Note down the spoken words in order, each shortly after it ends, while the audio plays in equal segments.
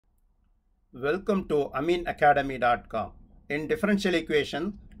Welcome to aminacademy.com. In differential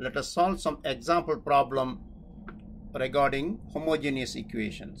equation, let us solve some example problem regarding homogeneous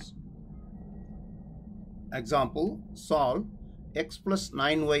equations. Example, solve x plus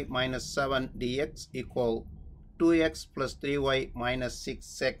 9y minus 7 dx equal 2x plus 3y minus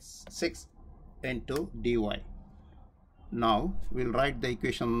 6 into dy. Now, we'll write the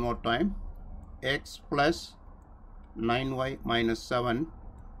equation one more time. X plus 9y minus 7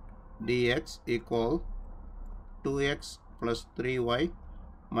 dx equal 2x plus 3y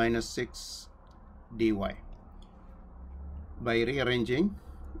minus 6 dy. By rearranging,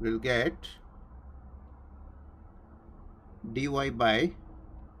 we'll get dy by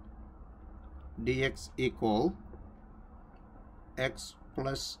dx equal x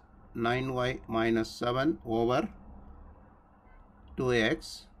plus 9y minus 7 over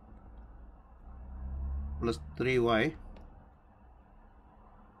 2x plus 3y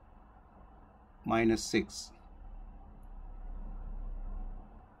minus 6.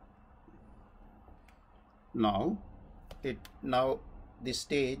 Now this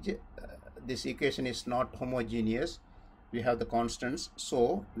stage, this equation is not homogeneous. We have the constants,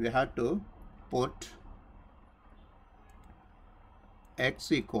 so we have to put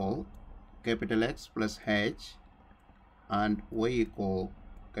x equal capital X plus h and y equal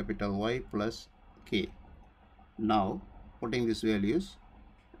capital Y plus k. Now putting these values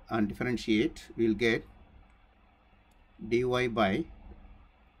and differentiate, we'll get dy by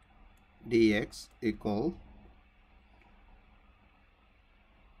dx equal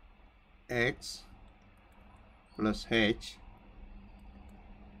x plus h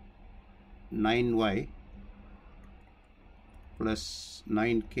 9y plus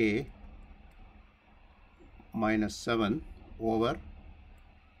 9k minus 7 over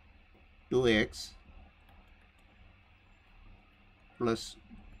 2x plus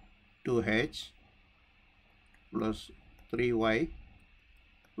 2h plus 3y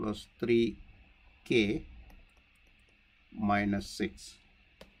plus 3k minus 6.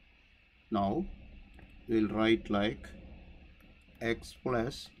 Now we'll write like x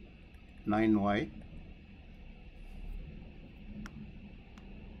plus 9y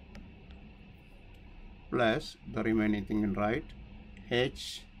plus the remaining thing in right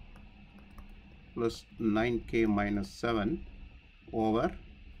h plus 9k minus 7 over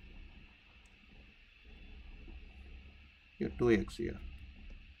 2x here,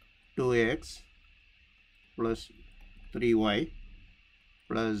 2x plus 3y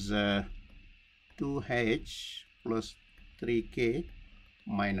plus 2h plus 3k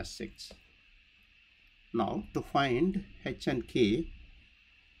minus 6. Now to find h and k,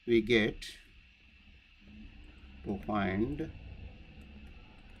 we get to find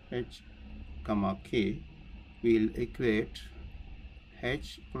h comma k, we'll equate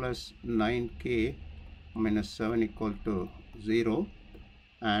h plus 9k minus 7 equal to 0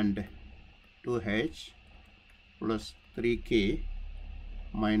 and 2h plus 3k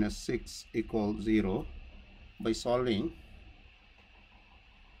minus 6 equals 0 by solving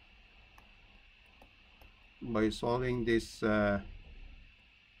this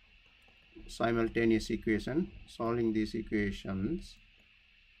simultaneous equation. Solving these equations,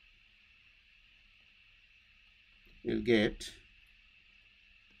 you'll get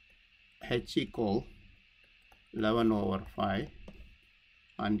h equal 11 over 5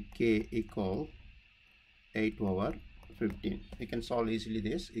 and k equal 8 over 15. We can solve easily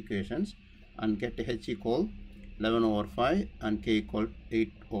these equations and get h equal 11 over 5 and k equal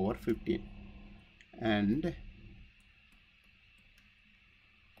 8 over 15. And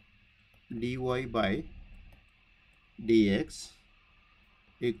dy by dx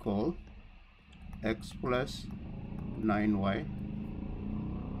equal x plus 9y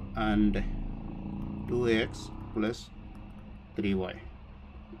and 2x plus 3y.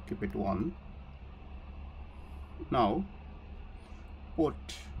 Keep it 1. Now put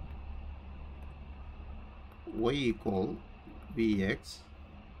y equal vx,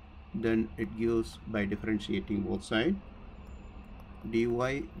 then it gives by differentiating both sides dy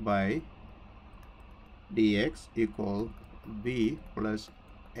by dx equal v plus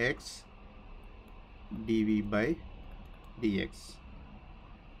x dv by dx.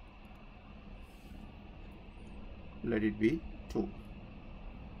 Let it be 2.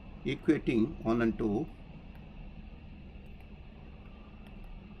 Equating 1 and 2,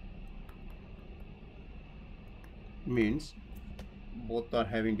 means both are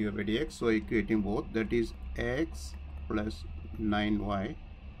having dy by dx, so equating both, that is x plus 9y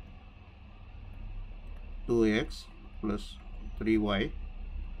 2x plus 3y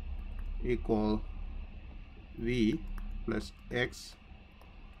equal v plus x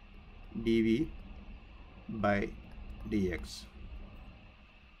dv by dx.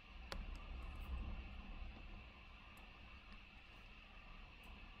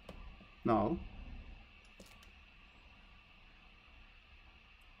 Now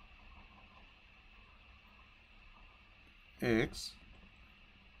x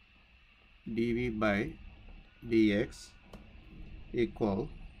dv by dx equal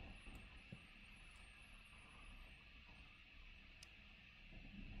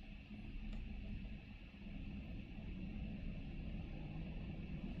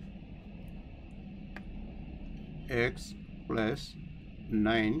x plus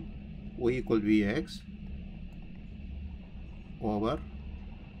 9 y equal vx over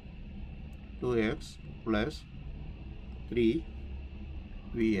 2x plus 3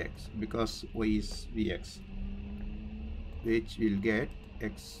 vx, because y is vx, which will get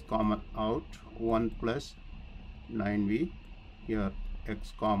x common out 1 plus 9v, here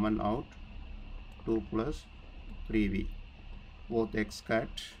x common out 2 plus 3v, both x cut,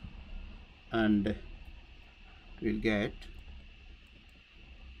 and we'll get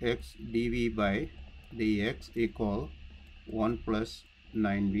x dv by dx equal 1 plus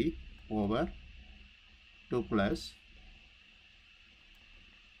 9v over 2 plus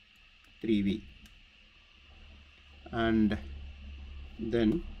 3v, and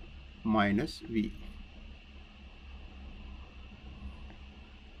then minus v.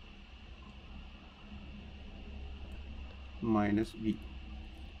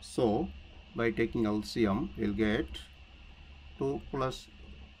 So by taking LCM, we'll get 2 plus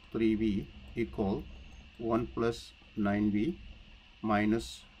 3v equal 1 plus 9v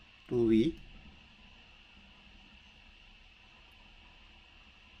minus 2v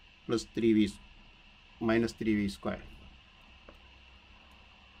plus 3v minus 3v square.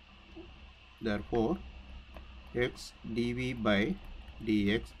 Therefore x dv by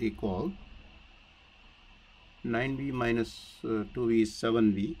dx equal 9v minus 2v is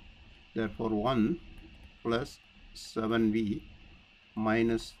 7v, therefore 1 plus 7v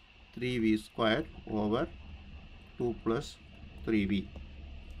minus 3v square over 2 plus 3v.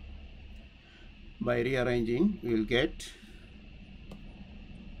 By rearranging, we will get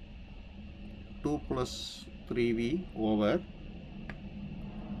 2 plus 3v over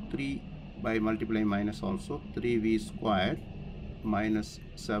 3 by multiplying minus also 3v square minus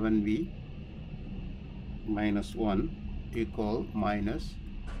 7v minus 1 equal minus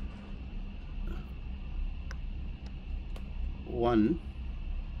 1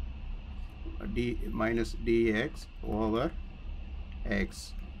 d minus dx over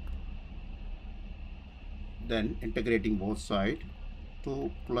x. Then integrating both sides,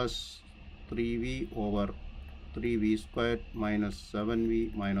 2 plus 3v over 3v squared minus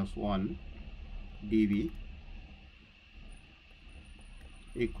 7v minus 1 dv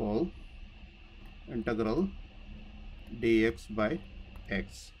equal integral dx by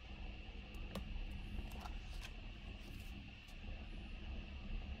x.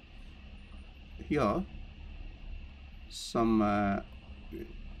 Here some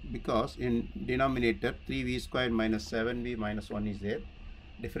because in denominator 3v squared minus 7v minus 1 is there,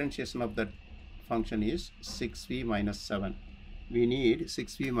 differentiation of that function is 6v minus 7. We need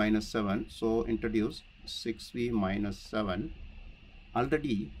 6v minus 7, so introduce 6v minus 7.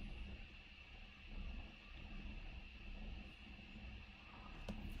 Already